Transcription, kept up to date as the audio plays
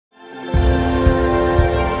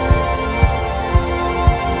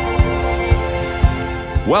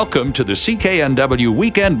Welcome to the CKNW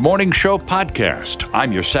Weekend Morning Show podcast.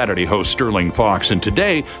 I'm your Saturday host, Sterling Fox, and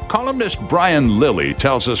today, columnist Brian Lilley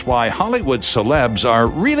tells us why Hollywood celebs are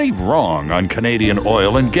really wrong on Canadian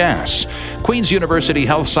oil and gas. Queen's University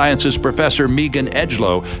Health Sciences professor Megan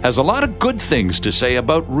Edgelow has a lot of good things to say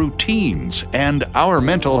about routines and our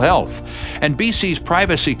mental health. And BC's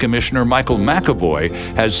Privacy Commissioner Michael McAvoy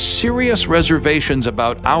has serious reservations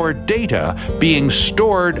about our data being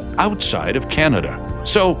stored outside of Canada.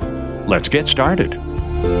 So, let's get started.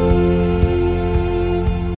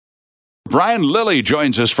 Brian Lilley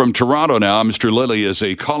joins us from Toronto now. Mr. Lilley is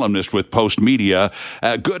a columnist with Post Media,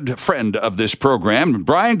 a good friend of this program.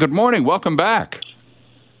 Brian, good morning. Welcome back.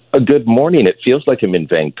 Good morning. It feels like I'm in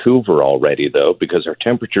Vancouver already, though, because our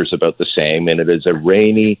temperature's about the same, and it is a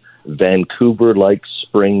rainy, Vancouver-like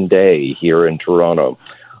spring day here in Toronto.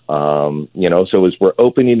 So as we're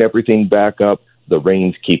opening everything back up, the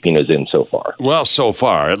rain's keeping us in so far. Well, so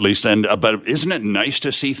far, at least. But isn't it nice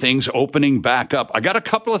to see things opening back up? I got a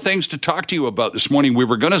couple of things to talk to you about this morning. We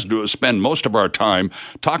were going to spend most of our time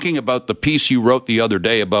talking about the piece you wrote the other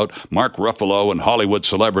day about Mark Ruffalo and Hollywood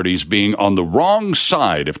celebrities being on the wrong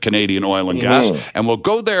side of Canadian oil and gas. And we'll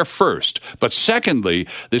go there first. But secondly,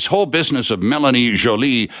 this whole business of Melanie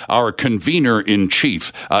Joly, our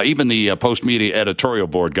convener-in-chief, even the Post Media editorial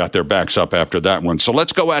board got their backs up after that one. So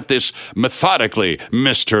let's go at this methodically.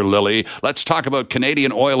 Mr. Lilley, let's talk about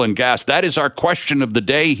Canadian oil and gas. That is our question of the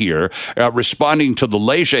day here, responding to the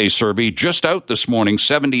Leger survey just out this morning.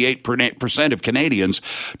 78% of Canadians,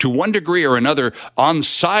 to one degree or another, on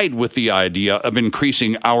side with the idea of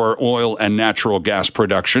increasing our oil and natural gas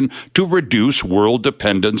production to reduce world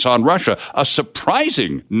dependence on Russia. A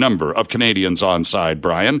surprising number of Canadians on side,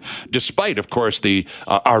 Brian, despite, of course,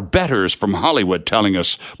 our betters from Hollywood telling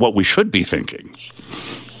us what we should be thinking.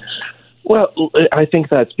 Well, I think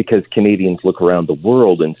that's because Canadians look around the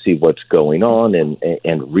world and see what's going on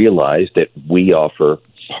and realize that we offer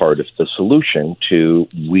part of the solution to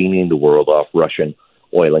weaning the world off Russian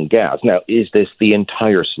oil and gas. Now, is this the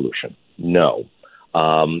entire solution? No.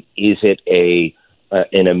 Is it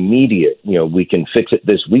an immediate, we can fix it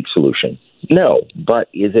this week solution? No. But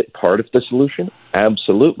is it part of the solution?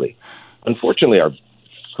 Absolutely. Unfortunately, our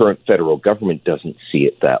current federal government doesn't see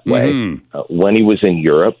it that way. When he was in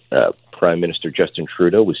Europe, Prime Minister Justin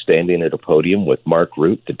Trudeau was standing at a podium with Mark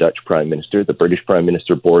Rutte, the Dutch Prime Minister, the British Prime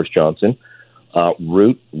Minister Boris Johnson.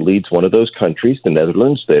 Rutte leads one of those countries, the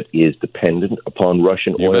Netherlands, that is dependent upon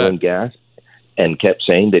Russian oil and gas, and kept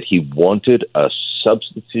saying that he wanted a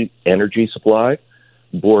substitute energy supply.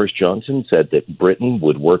 Boris Johnson said that Britain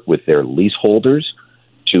would work with their leaseholders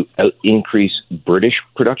to increase British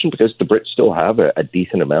production, because the Brits still have a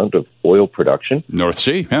decent amount of oil production. North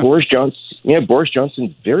Sea, yeah. Boris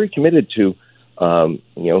Johnson's very committed to,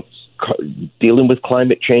 dealing with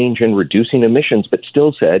climate change and reducing emissions, but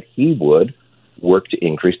still said he would work to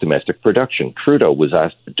increase domestic production. Trudeau was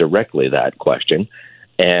asked directly that question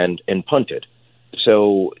and punted.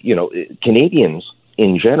 So, Canadians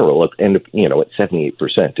in general, and at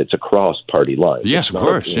 78%, it's across party lines. Yes, of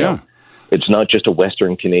course, yeah. It's not just a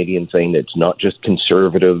Western Canadian thing. It's not just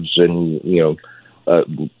conservatives and,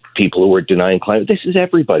 people who are denying climate. This is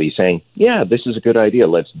everybody saying, yeah, this is a good idea.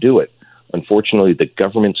 Let's do it. Unfortunately, the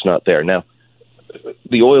government's not there. Now,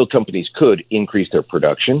 the oil companies could increase their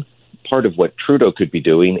production. Part of what Trudeau could be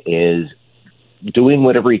doing is doing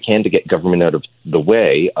whatever he can to get government out of the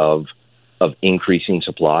way of increasing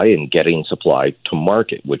supply and getting supply to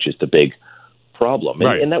market, which is the big problem.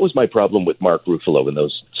 Right. And that was my problem with Mark Ruffalo and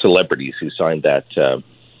those celebrities who signed that,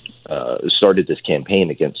 started this campaign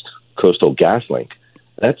against Coastal GasLink.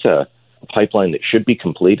 That's a pipeline that should be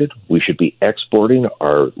completed. We should be exporting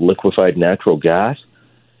our liquefied natural gas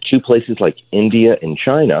to places like India and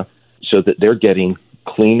China so that they're getting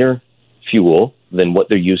cleaner fuel than what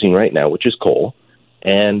they're using right now, which is coal,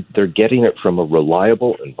 and they're getting it from a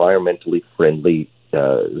reliable, environmentally friendly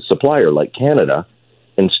supplier like Canada,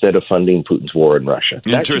 instead of funding Putin's war in Russia.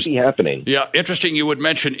 That should be happening. Yeah, interesting you would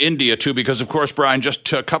mention India, too, because, of course, Brian, just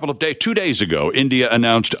 2 days ago, India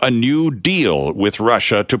announced a new deal with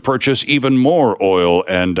Russia to purchase even more oil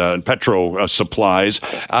and petro supplies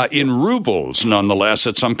in rubles, nonetheless,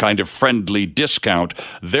 at some kind of friendly discount,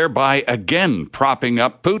 thereby, again, propping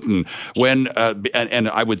up Putin when, and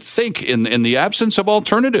I would think in the absence of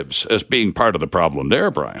alternatives as being part of the problem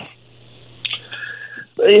there, Brian.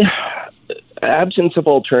 Absence of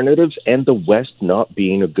alternatives and the West not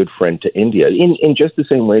being a good friend to India in just the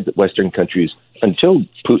same way that Western countries, until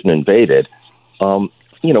Putin invaded,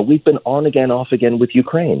 we've been on again, off again with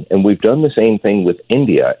Ukraine, and we've done the same thing with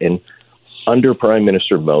India. And under Prime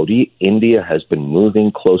Minister Modi, India has been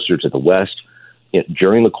moving closer to the West.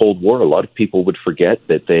 during the Cold War, a lot of people would forget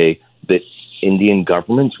that Indian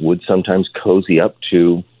governments would sometimes cozy up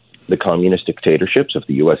to the communist dictatorships of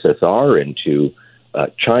the USSR and to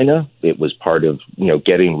China. It was part of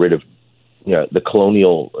getting rid of the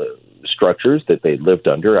colonial structures that they lived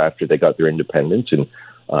under after they got their independence, and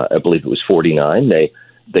I believe it was 1949.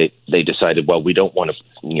 They decided, well, we don't want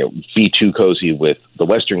to be too cozy with the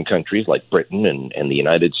Western countries like Britain and the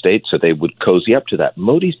United States, so they would cozy up to that.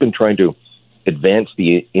 Modi's been trying to advance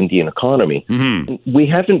the Indian economy. Mm-hmm. We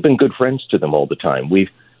haven't been good friends to them all the time. We've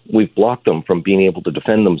blocked them from being able to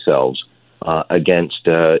defend themselves against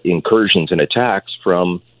incursions and attacks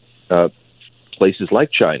from places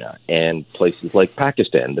like China and places like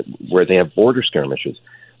Pakistan, where they have border skirmishes.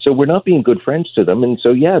 So we're not being good friends to them. And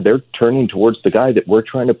so, they're turning towards the guy that we're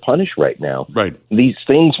trying to punish right now. Right. These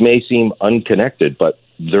things may seem unconnected, but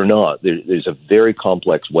they're not. There's a very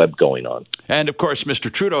complex web going on. And, of course,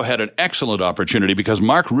 Mr. Trudeau had an excellent opportunity because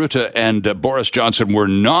Mark Rutte and Boris Johnson were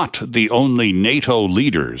not the only NATO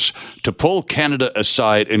leaders to pull Canada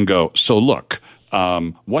aside and go, so look,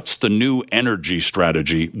 what's the new energy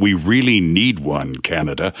strategy? We really need one,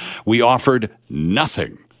 Canada. We offered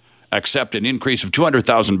nothing except an increase of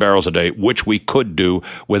 200,000 barrels a day, which we could do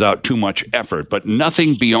without too much effort, but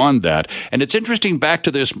nothing beyond that. And it's interesting, back to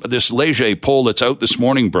this Leger poll that's out this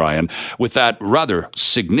morning, Brian, with that rather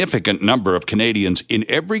significant number of Canadians in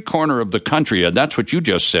every corner of the country, and that's what you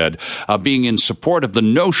just said, being in support of the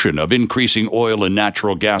notion of increasing oil and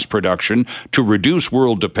natural gas production to reduce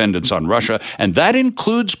world dependence on Russia. And that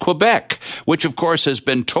includes Quebec, which, of course,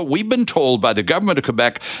 we've been told by the government of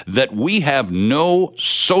Quebec that we have no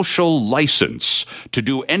social license to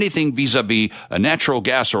do anything vis-a-vis natural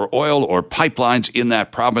gas or oil or pipelines in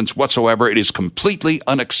that province whatsoever. It is completely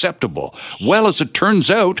unacceptable. Well, as it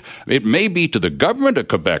turns out, it may be to the government of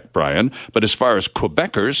Quebec, Brian, but as far as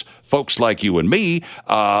Quebecers, folks like you and me,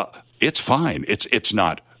 it's fine. It's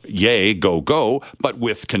not yay, go, but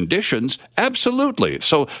with conditions, absolutely.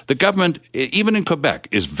 So the government, even in Quebec,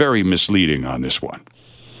 is very misleading on this one.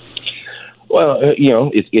 Well,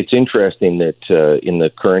 it's interesting that in the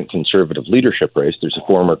current Conservative leadership race, there's a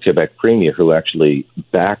former Quebec premier who actually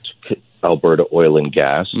backed Alberta Oil and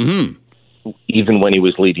Gas, even when he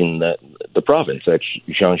was leading the province. That's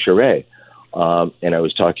Jean Charest. And I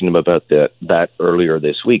was talking to him about that earlier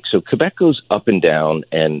this week. So Quebec goes up and down,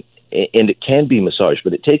 and it can be massaged,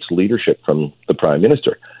 but it takes leadership from the Prime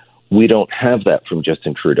Minister. We don't have that from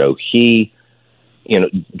Justin Trudeau.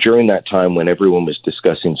 During that time when everyone was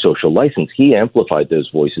discussing social license, he amplified those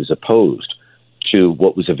voices opposed to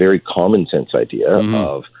what was a very common sense idea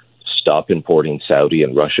of stop importing Saudi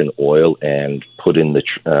and Russian oil and put in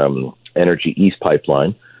the Energy East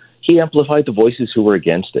pipeline. He amplified the voices who were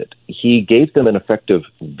against it. He gave them an effective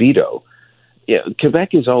veto.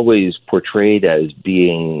 Quebec is always portrayed as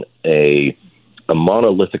being a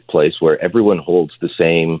monolithic place where everyone holds the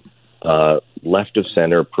same left of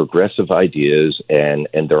center progressive ideas, and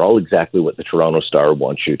they're all exactly what the Toronto Star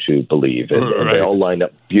wants you to believe, and they all line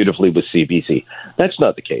up beautifully with CBC. That's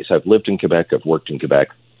not the case. I've lived in Quebec. I've worked in Quebec.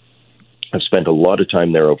 I've spent a lot of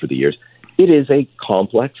time there over the years. It is a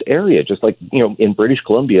complex area, just like in British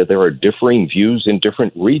Columbia, there are differing views in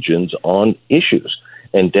different regions on issues,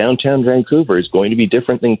 and downtown Vancouver is going to be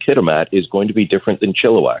different than Kitimat, is going to be different than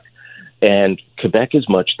Chilliwack, and Quebec is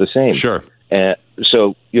much the same. Sure.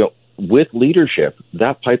 So with leadership,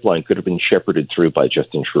 that pipeline could have been shepherded through by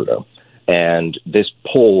Justin Trudeau. And this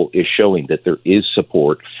poll is showing that there is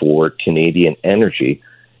support for Canadian energy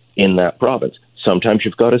in that province. Sometimes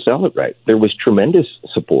you've got to sell it right. There was tremendous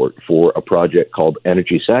support for a project called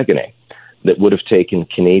Energy Saguenay that would have taken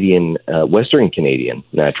Western Canadian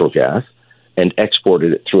natural gas and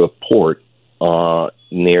exported it through a port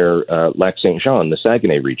near Lac Saint Jean, the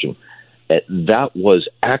Saguenay region. That was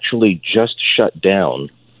actually just shut down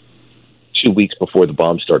 2 weeks before the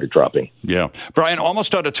bomb started dropping. Yeah. Brian,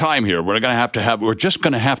 almost out of time here. We're just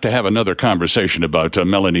going to have to have another conversation about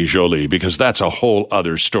Melanie Joly, because that's a whole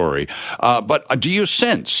other story. But do you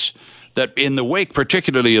sense that in the wake,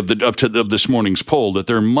 particularly of this morning's poll, that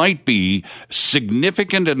there might be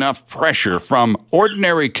significant enough pressure from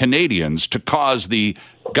ordinary Canadians to cause the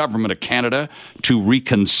government of Canada to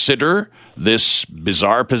reconsider this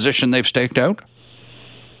bizarre position they've staked out?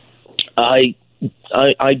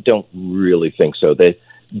 I don't really think so.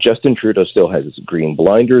 Justin Trudeau still has his green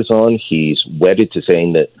blinders on. He's wedded to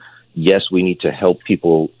saying that, yes, we need to help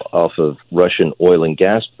people off of Russian oil and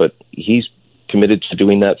gas, but he's committed to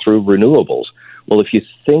doing that through renewables. Well, if you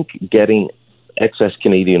think getting excess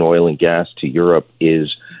Canadian oil and gas to Europe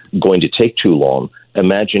is going to take too long,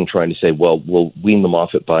 Imagine trying to say, well, we'll wean them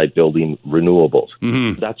off it by building renewables.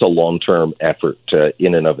 Mm-hmm. That's a long-term effort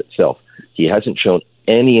in and of itself. He hasn't shown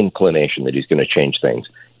any inclination that he's going to change things.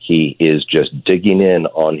 He is just digging in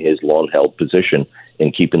on his long-held position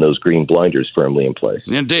and keeping those green blinders firmly in place.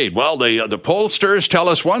 Indeed. Well, the pollsters tell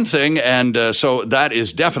us one thing, and so that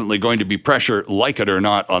is definitely going to be pressure, like it or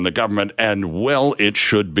not, on the government, and well, it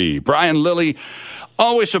should be. Brian Lilley,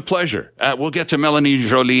 always a pleasure. We'll get to Melanie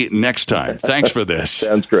Joly next time. Thanks for this.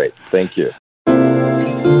 Sounds great. Thank you.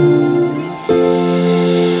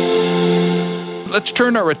 Let's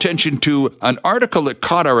turn our attention to an article that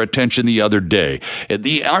caught our attention the other day.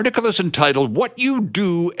 The article is entitled, "What You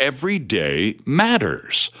Do Every Day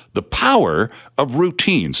Matters: The Power of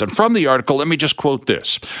Routines." And from the article, let me just quote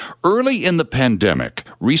this. Early in the pandemic,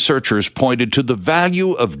 researchers pointed to the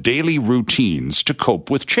value of daily routines to cope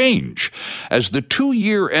with change. As the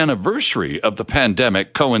 2-year anniversary of the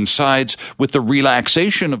pandemic coincides with the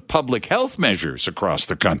relaxation of public health measures across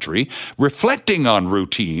the country, reflecting on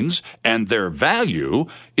routines and their value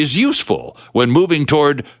is useful when moving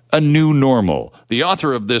toward a new normal. The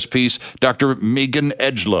author of this piece, Dr. Megan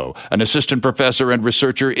Edgelow, an assistant professor and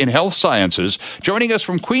researcher in health sciences, joining us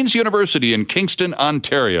from Queen's University in Kingston,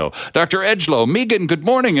 Ontario. Dr. Edgelow, Megan, good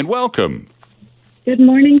morning and welcome. Good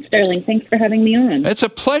morning, Sterling. Thanks for having me on. It's a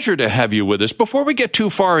pleasure to have you with us. Before we get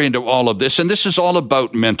too far into all of this, and this is all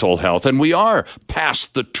about mental health, and we are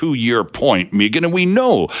past the 2-year point, Megan, and we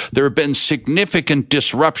know there have been significant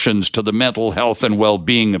disruptions to the mental health and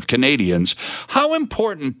well-being of Canadians. How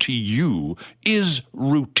important to you is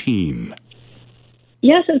routine?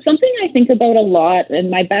 Yes, it's something I think about a lot. And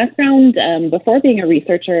my background before being a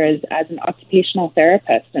researcher is as an occupational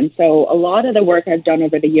therapist. And so a lot of the work I've done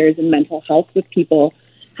over the years in mental health with people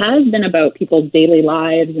has been about people's daily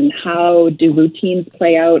lives and how do routines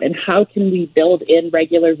play out and how can we build in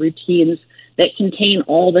regular routines that contain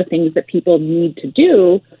all the things that people need to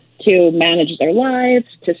do to manage their lives,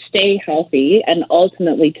 to stay healthy, and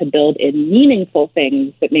ultimately to build in meaningful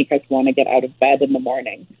things that make us want to get out of bed in the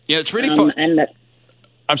morning. Yeah, it's really fun.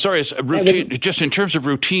 I'm sorry, it's routine, just in terms of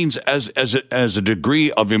routines as a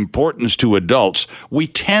degree of importance to adults, we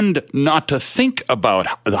tend not to think about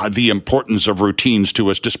the importance of routines to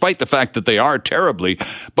us, despite the fact that they are terribly.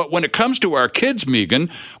 But when it comes to our kids, Megan,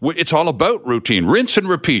 it's all about routine. Rinse and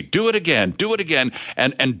repeat. Do it again,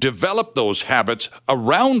 and develop those habits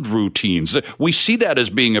around routines. We see that as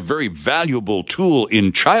being a very valuable tool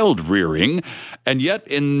in child rearing, and yet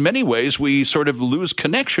in many ways we sort of lose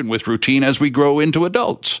connection with routine as we grow into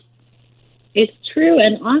adults. It's true.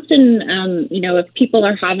 And often, if people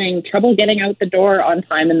are having trouble getting out the door on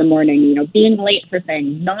time in the morning, being late for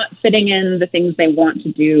things, not fitting in the things they want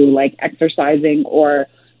to do, like exercising or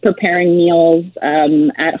preparing meals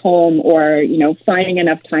at home or, finding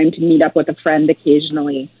enough time to meet up with a friend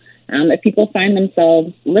occasionally. If people find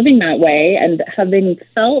themselves living that way and having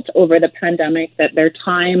felt over the pandemic that their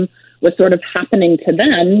time was sort of happening to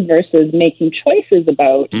them versus making choices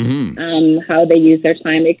about how they use their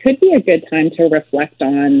time, it could be a good time to reflect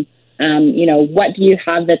on, what do you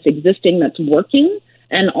have that's existing that's working,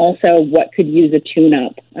 and also what could use a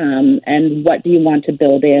tune-up, and what do you want to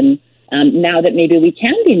build in now that maybe we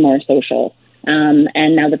can be more social.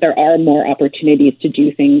 And now that there are more opportunities to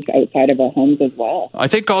do things outside of our homes as well. I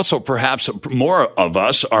think also perhaps more of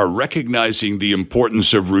us are recognizing the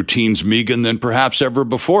importance of routines, Megan, than perhaps ever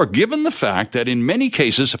before, given the fact that in many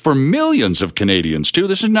cases, for millions of Canadians too,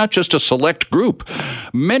 this is not just a select group.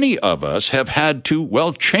 Many of us have had to,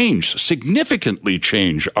 significantly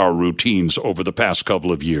change our routines over the past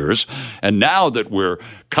couple of years. And now that we're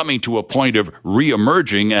coming to a point of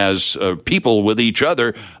re-emerging as people with each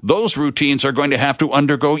other, those routines are going to have to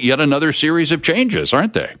undergo yet another series of changes,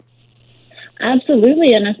 aren't they?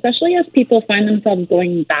 Absolutely, and especially as people find themselves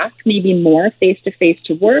going back maybe more face-to-face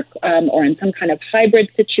to work or in some kind of hybrid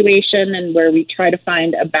situation, and where we try to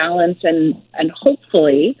find a balance and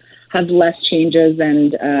hopefully have less changes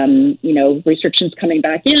and, restrictions coming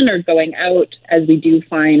back in or going out. As we do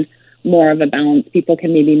find more of a balance, people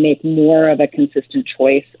can maybe make more of a consistent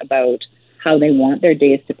choice about how they want their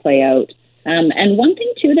days to play out. And one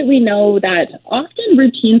thing, too, that we know that often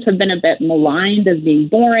routines have been a bit maligned as being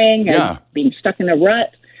boring, as being stuck in a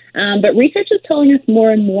rut. But research is telling us more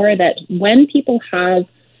and more that when people have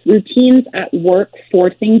routines at work for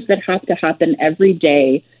things that have to happen every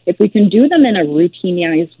day, if we can do them in a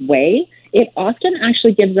routinized way, it often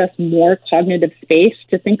actually gives us more cognitive space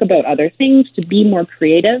to think about other things, to be more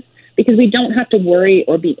creative, because we don't have to worry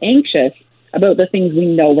or be anxious about the things we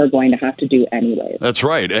know we're going to have to do anyway. That's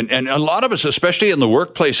right. And a lot of us, especially in the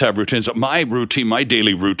workplace, have routines. My routine, my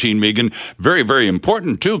daily routine, Megan, very, very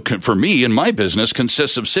important too for me in my business,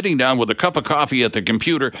 consists of sitting down with a cup of coffee at the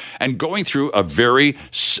computer and going through a very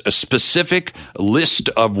specific list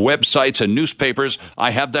of websites and newspapers.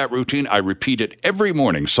 I have that routine. I repeat it every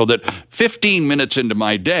morning so that 15 minutes into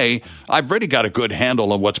my day, I've already got a good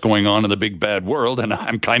handle on what's going on in the big bad world, and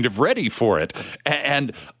I'm kind of ready for it.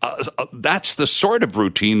 And that's the sort of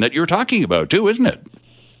routine that you're talking about too, isn't it?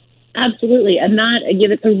 Absolutely. And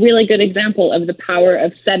it's a really good example of the power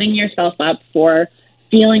of setting yourself up for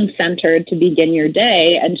feeling centered to begin your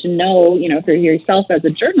day, and to know, for yourself as a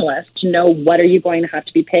journalist, to know what are you going to have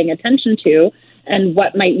to be paying attention to, and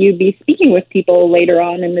what might you be speaking with people later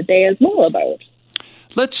on in the day as well about.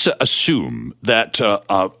 Let's assume that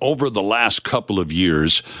over the last couple of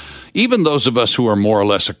years, even those of us who are more or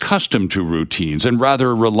less accustomed to routines and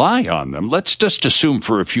rather rely on them, let's just assume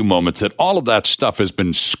for a few moments that all of that stuff has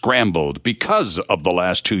been scrambled because of the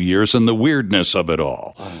last 2 years and the weirdness of it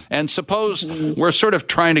all. And suppose we're sort of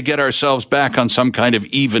trying to get ourselves back on some kind of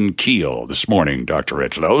even keel this morning, Dr.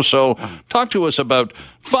 Edgelow. So talk to us about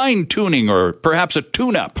fine-tuning or perhaps a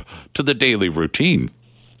tune-up to the daily routine.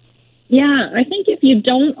 Yeah, I think if you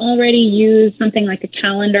don't already use something like a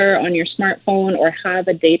calendar on your smartphone or have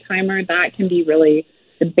a day timer, that can be really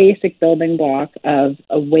the basic building block of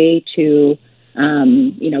a way to,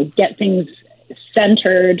 get things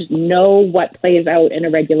centered, know what plays out in a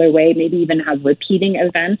regular way, maybe even have repeating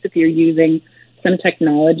events if you're using some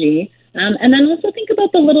technology. And then also think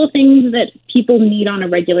about the little things that people need on a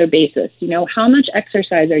regular basis. How much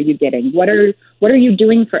exercise are you getting? What are you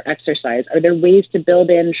doing for exercise? Are there ways to build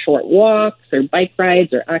in short walks or bike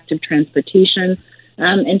rides or active transportation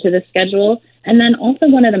into the schedule? And then also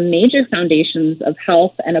one of the major foundations of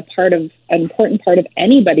health and an important part of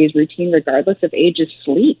anybody's routine, regardless of age, is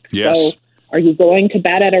sleep. Yes. So are you going to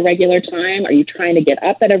bed at a regular time? Are you trying to get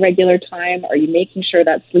up at a regular time? Are you making sure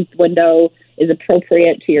that sleep window is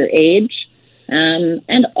appropriate to your age?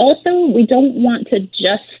 And also, we don't want to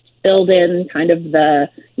just build in kind of the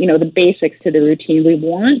basics to the routine. We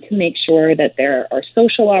want to make sure that there are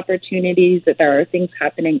social opportunities, that there are things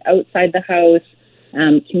happening outside the house,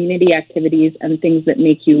 community activities, and things that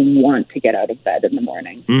make you want to get out of bed in the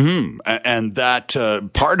morning. Mm-hmm. And that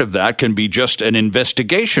part of that can be just an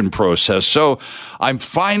investigation process. So I'm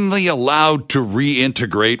finally allowed to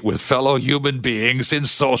reintegrate with fellow human beings in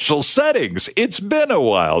social settings. It's been a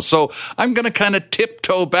while. So I'm going to kind of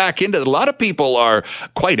tiptoe back into it. A lot of people are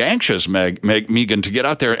quite anxious, Megan, to get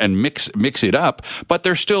out there and mix it up. But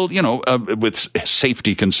they're still, with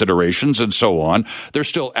safety considerations and so on, they're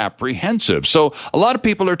still apprehensive. So a lot of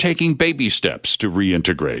people are taking baby steps to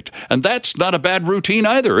reintegrate. And that's not a bad routine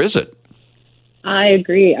either, is it? I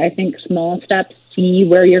agree. I think small steps, see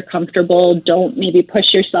where you're comfortable. Don't maybe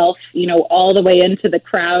push yourself, all the way into the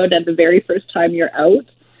crowd at the very first time you're out.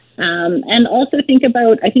 And also think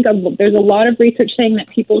about, there's a lot of research saying that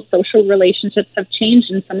people's social relationships have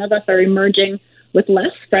changed, and some of us are emerging with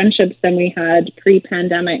less friendships than we had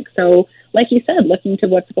pre-pandemic. So like you said, looking to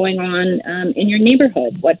what's going on in your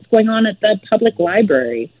neighborhood, what's going on at the public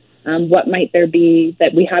library, what might there be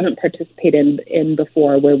that we haven't participated in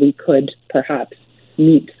before where we could perhaps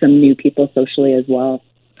meet some new people socially as well.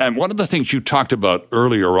 And one of the things you talked about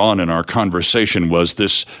earlier on in our conversation was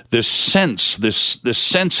this sense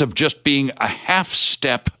of just being a half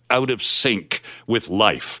step out of sync with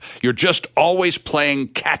life. You're just always playing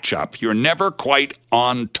catch up. You're never quite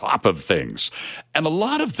on top of things. And a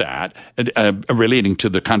lot of that, relating to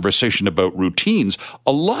the conversation about routines,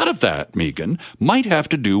 a lot of that, Megan, might have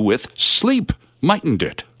to do with sleep, mightn't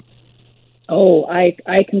it? Oh,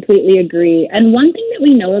 I completely agree. And one thing that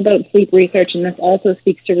we know about sleep research, and this also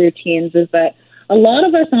speaks to routines, is that a lot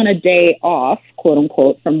of us on a day off, quote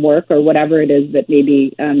unquote, from work or whatever it is that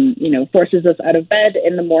maybe, forces us out of bed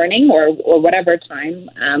in the morning or whatever time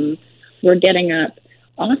we're getting up,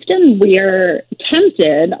 often we're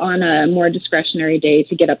tempted on a more discretionary day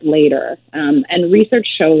to get up later. And research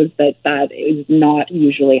shows that is not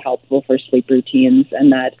usually helpful for sleep routines,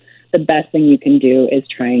 and that the best thing you can do is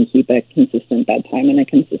try and keep a consistent bedtime and a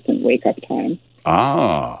consistent wake-up time.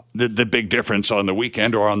 The big difference on the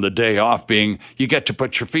weekend or on the day off being you get to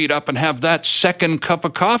put your feet up and have that second cup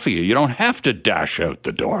of coffee. You don't have to dash out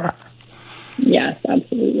the door. Yes,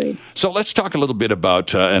 absolutely. So let's talk a little bit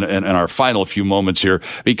about, in our final few moments here,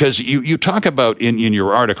 because you talk about in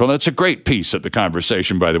your article, and it's a great piece of the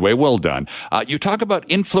conversation, by the way, well done. You talk about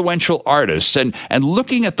influential artists and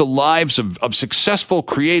looking at the lives of successful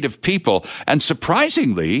creative people. And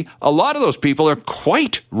surprisingly, a lot of those people are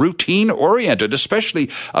quite routine-oriented, especially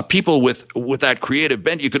people with that creative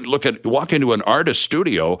bent. You could walk into an artist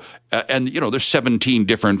studio and, there's 17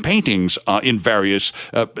 different paintings in various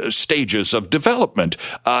stages of development.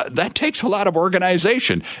 That takes a lot of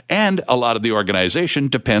organization, and a lot of the organization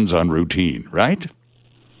depends on routine, right?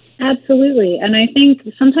 Absolutely. And I think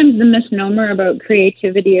sometimes the misnomer about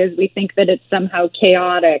creativity is we think that it's somehow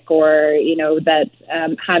chaotic or, that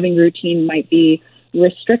having routine might be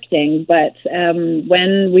restricting. But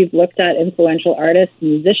when we've looked at influential artists,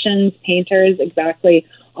 musicians, painters,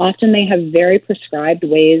 often they have very prescribed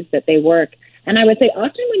ways that they work. And I would say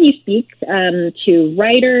often when you speak to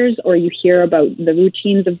writers or you hear about the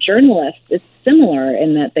routines of journalists, it's similar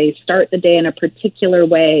in that they start the day in a particular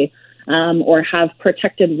way or have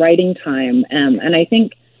protected writing time. And I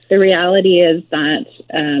think the reality is that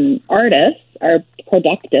artists are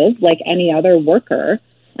productive like any other worker,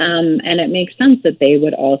 and it makes sense that they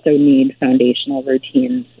would also need foundational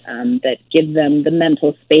routines that give them the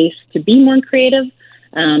mental space to be more creative,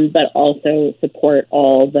 but also support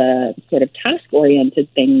all the sort of task-oriented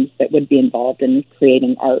things that would be involved in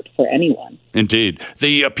creating art for anyone. Indeed.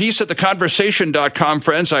 The piece at theconversation.com,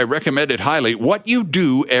 friends, I recommend it highly. What You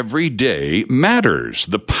Do Every Day Matters.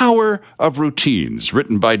 The Power of Routines,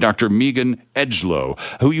 written by Dr. Megan Edgelow,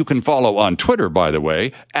 who you can follow on Twitter, by the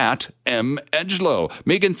way, at @MEdgelow.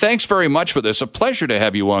 Megan, thanks very much for this. A pleasure to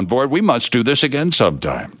have you on board. We must do this again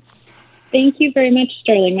sometime. Thank you very much,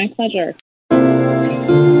 Sterling. My pleasure.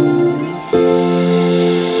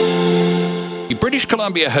 British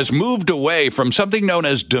Columbia has moved away from something known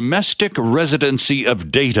as domestic residency of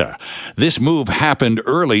data. This move happened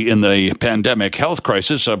early in the pandemic health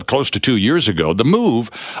crisis of close to 2 years ago. The move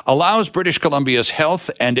allows British Columbia's health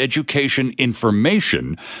and education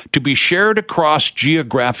information to be shared across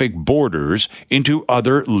geographic borders into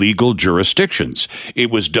other legal jurisdictions. It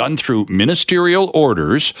was done through ministerial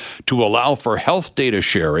orders to allow for health data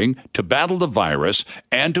sharing, to battle the virus,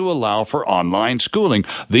 and to allow for online schooling.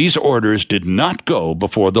 These orders did not go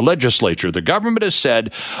before the legislature. The government has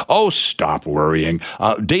said, stop worrying.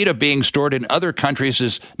 Data being stored in other countries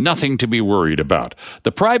is nothing to be worried about.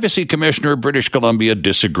 The Privacy Commissioner of British Columbia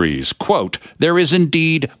disagrees. Quote, there is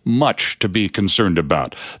indeed much to be concerned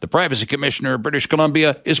about. The Privacy Commissioner of British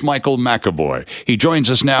Columbia is Michael McAvoy. He joins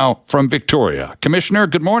us now from Victoria. Commissioner,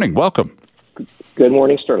 good morning. Welcome. Good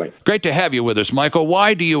morning, Sterling. Great to have you with us, Michael.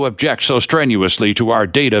 Why do you object so strenuously to our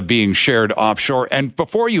data being shared offshore? And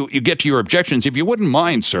before you get to your objections, if you wouldn't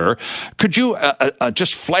mind, sir, could you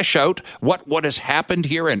just flesh out what has happened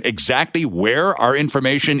here and exactly where our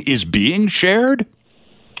information is being shared?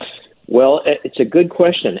 Well, it's a good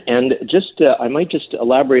question. And I might just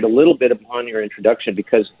elaborate a little bit upon your introduction,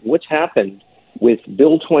 because what's happened with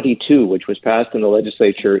Bill 22, which was passed in the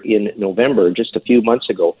legislature in November, just a few months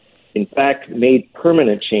ago, in fact, made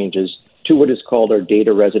permanent changes to what is called our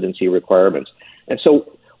data residency requirements. And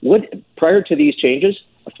so prior to these changes,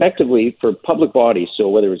 effectively for public bodies, so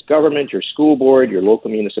whether it's government, your school board, your local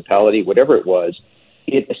municipality, whatever it was,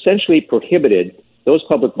 it essentially prohibited those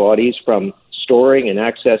public bodies from storing and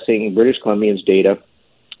accessing British Columbians' data,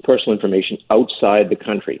 personal information outside the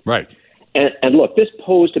country. Right. And look, this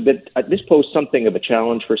posed something of a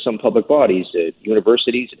challenge for some public bodies,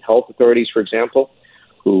 universities and health authorities, for example,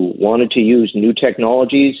 who wanted to use new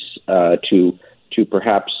technologies to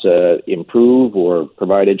perhaps improve or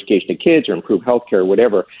provide education to kids or improve healthcare or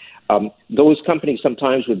whatever. Those companies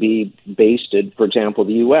sometimes would be based in, for example,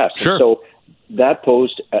 the U.S. Sure. And so that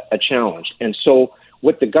posed a challenge. And so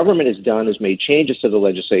what the government has done is made changes to the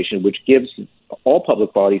legislation, which gives all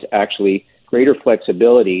public bodies actually greater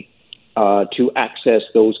flexibility to access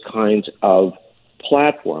those kinds of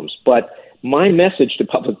platforms. But my message to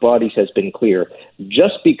public bodies has been clear.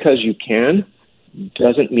 Just because you can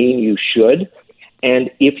doesn't mean you should. And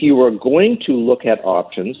if you are going to look at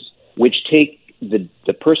options which take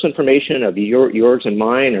the personal information of yours and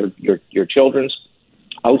mine or your children's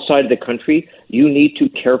outside of the country, you need to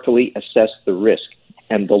carefully assess the risk.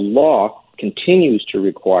 And the law continues to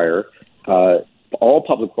require all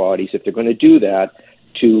public bodies, if they're going to do that,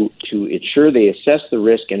 to ensure they assess the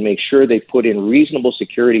risk and make sure they put in reasonable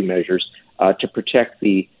security measures to protect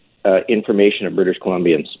the information of British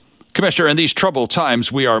Columbians. Commissioner, in these troubled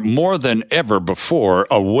times, we are more than ever before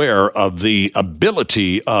aware of the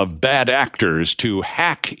ability of bad actors to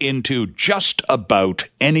hack into just about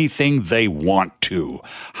anything they want to.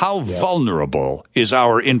 How vulnerable is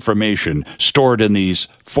our information stored in these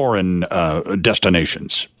foreign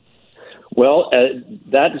destinations? Well,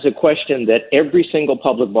 that is a question that every single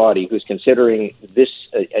public body who's considering this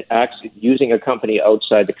using a company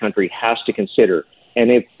outside the country has to consider. And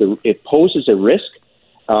if it poses a risk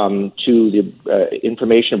to the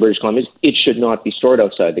information of British Columbia, it should not be stored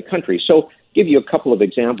outside the country. So, give you a couple of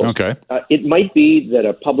examples. Okay. It might be that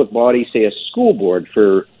a public body, say a school board,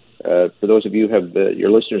 for those of you who have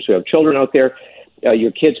your listeners who have children out there,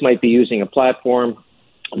 your kids might be using a platform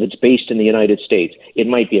that's based in the United States. It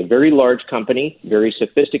might be a very large company, very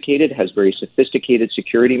sophisticated, has very sophisticated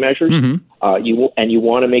security measures. Mm-hmm. You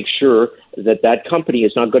want to make sure that company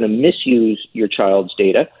is not going to misuse your child's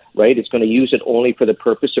data, right? It's going to use it only for the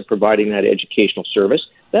purpose of providing that educational service.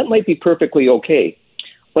 That might be perfectly okay.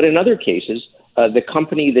 But in other cases, the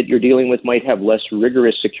company that you're dealing with might have less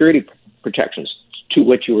rigorous security protections to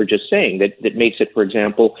what you were just saying, that makes it, for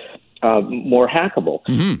example, more hackable.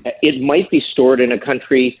 Mm-hmm. It might be stored in a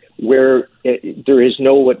country where there is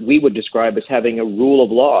no, what we would describe as having a rule of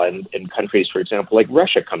law in countries, for example, like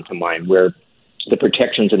Russia come to mind, where the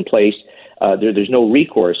protections in place, there's no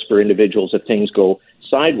recourse for individuals if things go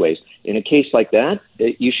sideways. In a case like that,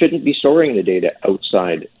 you shouldn't be storing the data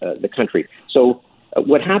outside the country. So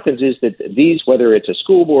what happens is that these, whether it's a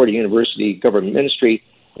school board, a university, government ministry,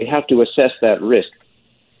 they have to assess that risk.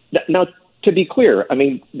 Now, to be clear, I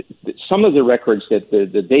mean, some of the records that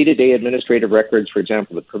the day-to-day administrative records, for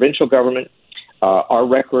example, the provincial government, our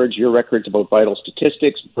records, your records about vital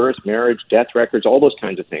statistics, birth, marriage, death records, all those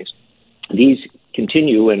kinds of things, these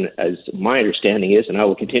continue, and as my understanding is, and I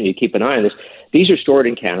will continue to keep an eye on this, these are stored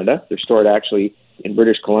in Canada. They're stored actually in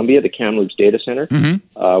British Columbia, the Kamloops Data Center,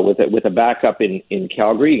 mm-hmm. With a backup in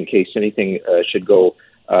Calgary in case anything should go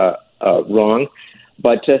wrong.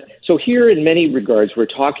 But so here, in many regards, we're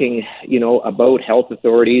talking, about health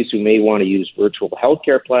authorities who may want to use virtual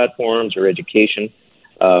healthcare platforms or education,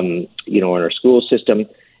 in our school system.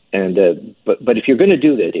 And but if you're going to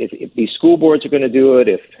do that, if these school boards are going to do it,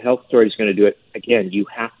 if health authorities are going to do it, again, you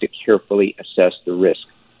have to carefully assess the risk.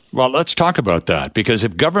 Well, let's talk about that, because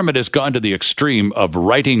if government has gone to the extreme of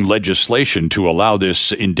writing legislation to allow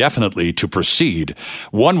this indefinitely to proceed,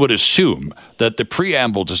 one would assume that the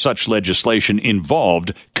preamble to such legislation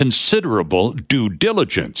involved considerable due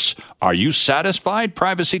diligence. Are you satisfied,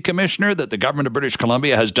 Privacy Commissioner, that the government of British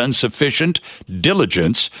Columbia has done sufficient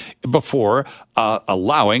diligence before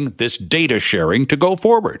allowing this data sharing to go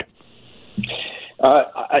forward?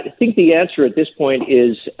 I think the answer at this point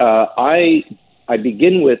is I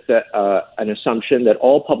begin with an assumption that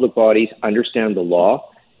all public bodies understand the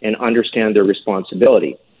law and understand their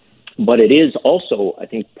responsibility. But it is also, I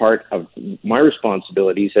think, part of my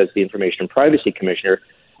responsibilities as the Information and Privacy Commissioner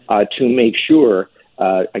to make sure,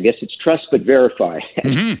 I guess it's trust but verify.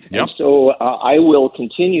 Mm-hmm. Yep. And so I will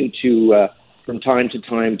continue to, from time to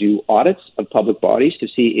time, do audits of public bodies to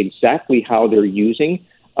see exactly how they're using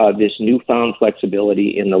this newfound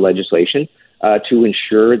flexibility in the legislation. To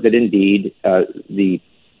ensure that indeed the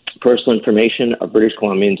personal information of British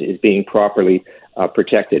Columbians is being properly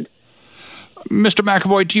protected. Mr.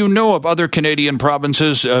 McAvoy, do you know of other Canadian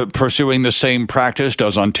provinces pursuing the same practice?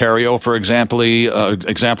 Does Ontario, for example,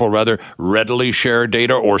 readily share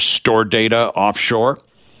data or store data offshore?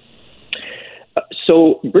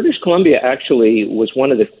 So British Columbia actually was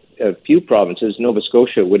one of the few provinces, Nova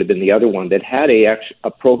Scotia would have been the other one, that had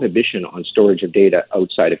a prohibition on storage of data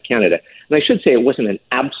outside of Canada. And I should say it wasn't an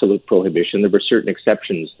absolute prohibition. There were certain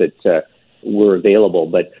exceptions that were available.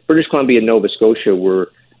 But British Columbia and Nova Scotia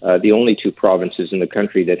were the only two provinces in the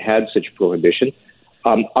country that had such a prohibition.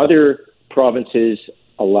 Other provinces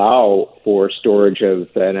allow for storage of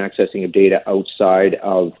and accessing of data outside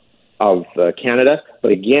of Canada.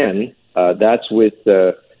 But again, that's with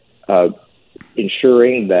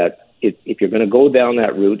ensuring that if you're going to go down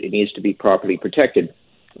that route, it needs to be properly protected.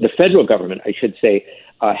 The federal government, I should say,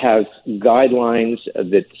 has guidelines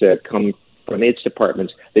that come from its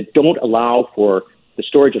departments that don't allow for the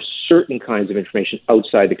storage of certain kinds of information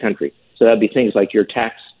outside the country. So that'd be things like your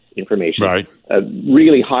tax information, right?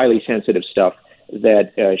 Really highly sensitive stuff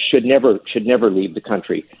that should never leave the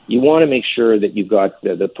country. You want to make sure that you've got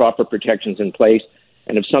the proper protections in place.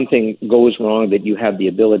 And if something goes wrong, that you have the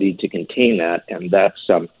ability to contain that, and that's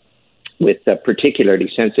with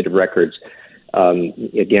particularly sensitive records.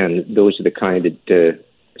 Again, those are the kind that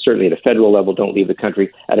certainly at a federal level don't leave the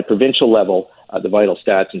country. At a provincial level, the vital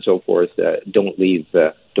stats and so forth don't leave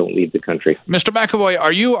the don't leave the country. Mr. McAvoy,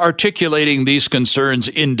 are you articulating these concerns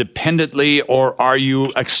independently, or are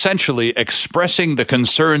you essentially expressing the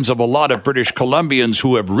concerns of a lot of British Columbians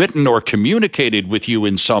who have written or communicated with you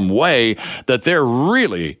in some way that they're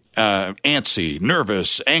really antsy,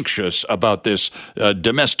 nervous, anxious about this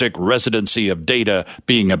domestic residency of data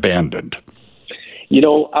being abandoned?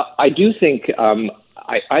 I do think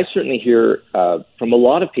I certainly hear from a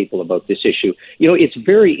lot of people about this issue. It's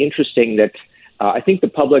very interesting that I think the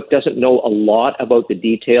public doesn't know a lot about the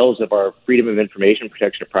details of our Freedom of Information,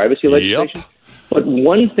 Protection of Privacy legislation. Yep. But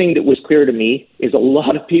one thing that was clear to me is a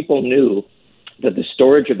lot of people knew that the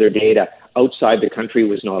storage of their data outside the country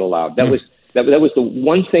was not allowed. That was the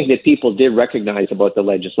one thing that people did recognize about the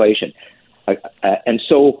legislation. And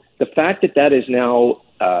so the fact that is now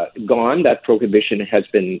gone, that prohibition has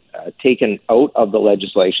been taken out of the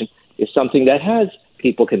legislation, is something that has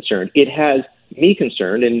people concerned. It has me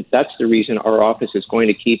concerned, and that's the reason our office is going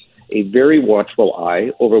to keep a very watchful eye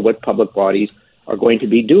over what public bodies are going to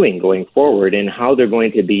be doing going forward and how they're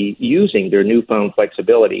going to be using their newfound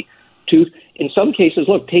flexibility to, in some cases,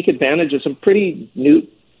 take advantage of some pretty new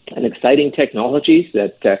and exciting technologies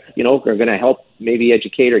that, are going to help maybe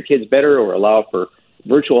educate our kids better or allow for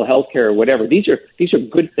virtual healthcare or whatever. These are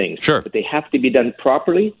good things, sure, but they have to be done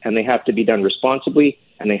properly, and they have to be done responsibly,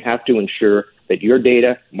 and they have to ensure that your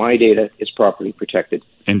data, my data, is properly protected.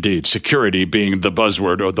 Indeed, security being the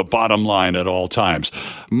buzzword or the bottom line at all times.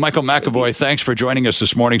 Michael McAvoy, thanks for joining us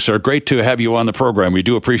this morning, sir. Great to have you on the program. We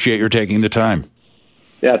do appreciate your taking the time.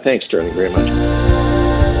 Yeah, thanks, Sterling, very much.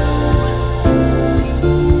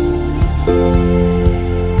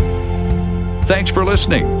 Thanks for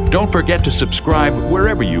listening. Don't forget to subscribe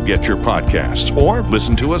wherever you get your podcasts or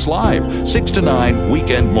listen to us live 6 to 9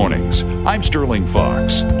 weekend mornings. I'm Sterling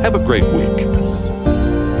Fox. Have a great week.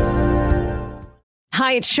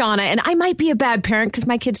 Hi, it's Shauna, and I might be a bad parent because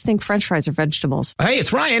my kids think French fries are vegetables. Hey,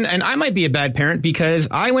 it's Ryan, and I might be a bad parent because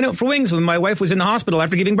I went out for wings when my wife was in the hospital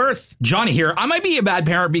after giving birth. Johnny here. I might be a bad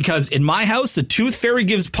parent because in my house, the tooth fairy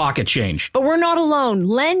gives pocket change. But we're not alone.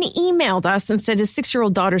 Len emailed us and said his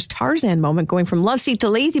 6-year-old daughter's Tarzan moment going from love seat to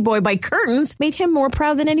lazy boy by curtains made him more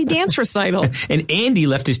proud than any dance recital. And Andy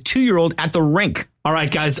left his 2-year-old at the rink. All right,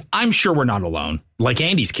 guys, I'm sure we're not alone. Like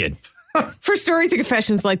Andy's kid. For stories and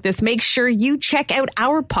confessions like this, make sure you check out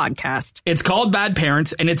our podcast. It's called Bad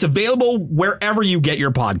Parents, and it's available wherever you get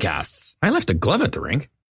your podcasts. I left a glove at the rink.